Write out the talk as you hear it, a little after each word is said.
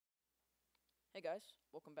Hey guys,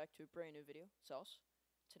 welcome back to a brand new video. It's Else.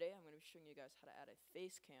 Today I'm going to be showing you guys how to add a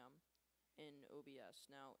face cam in OBS.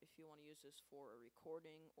 Now, if you want to use this for a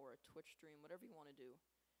recording or a Twitch stream, whatever you want to do,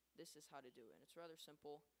 this is how to do it. And it's rather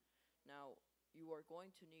simple. Now, you are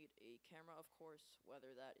going to need a camera, of course, whether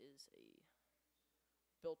that is a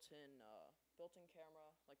built-in camera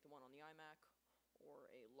like the one on the iMac, or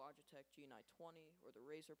a Logitech G920, or the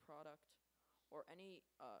Razer product, or any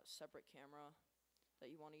separate camera that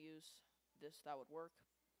you want to use. That would work.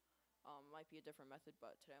 Might be a different method,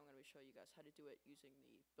 but today I'm going to be showing you guys how to do it using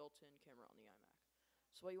the built-in camera on the iMac.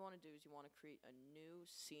 So what you want to do is you want to create a new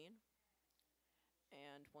scene,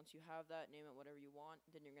 and once you have that, name it whatever you want.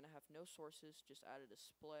 Then you're going to have no sources, just add a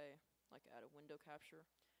display, like add a window capture.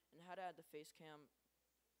 And how to add the face cam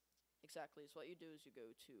exactly is what you do is you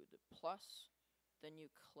go to the plus, then you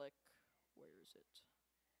click, where is it?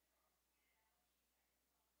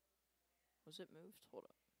 Was it moved? Hold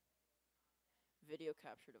up. Video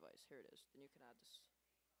capture device. Here it is. Then you can add this.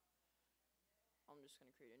 I'm just going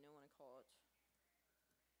to create a new one and call it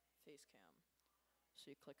Facecam. So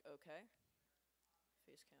you click OK.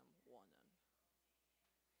 Facecam 1 then.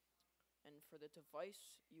 And for the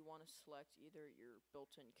device, you want to select either your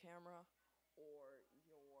built-in camera or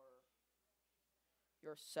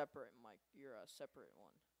your separate mic, your separate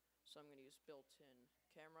one. So I'm going to use built-in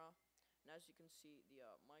camera. And as you can see, the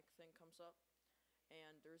mic thing comes up.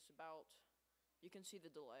 And there's you can see the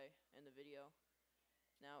delay in the video.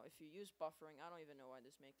 Now, if you use buffering, I don't even know why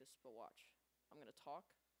this makes this, but watch. I'm going to talk.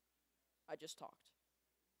 I just talked.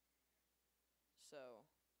 So,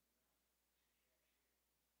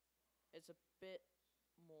 it's a bit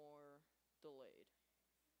more delayed.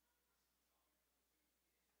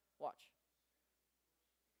 Watch.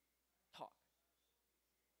 Talk.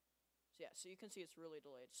 So yeah, so you can see it's really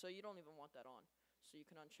delayed. So you don't even want that on. So you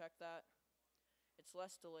can uncheck that. It's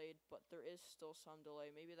less delayed, but there is still some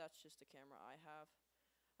delay. Maybe that's just the camera I have.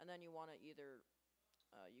 And then you want to either,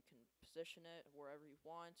 you can position it wherever you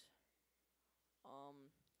want.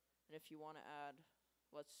 And if you want to add,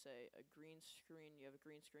 let's say, a green screen, you have a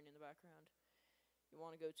green screen in the background. You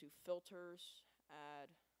want to go to filters,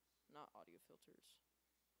 add, not audio filters.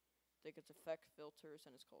 I think it's effect filters,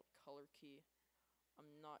 and it's called color key.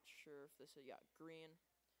 I'm not sure if this is, yeah, green.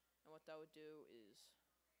 And what that would do is,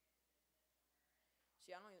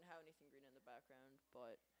 see, I don't even have anything green in the background,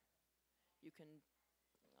 but you can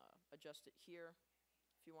adjust it here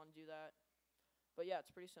if you want to do that. But yeah, it's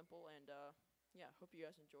pretty simple, and yeah, hope you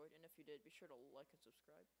guys enjoyed, and if you did, be sure to like and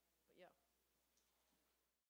subscribe. But yeah.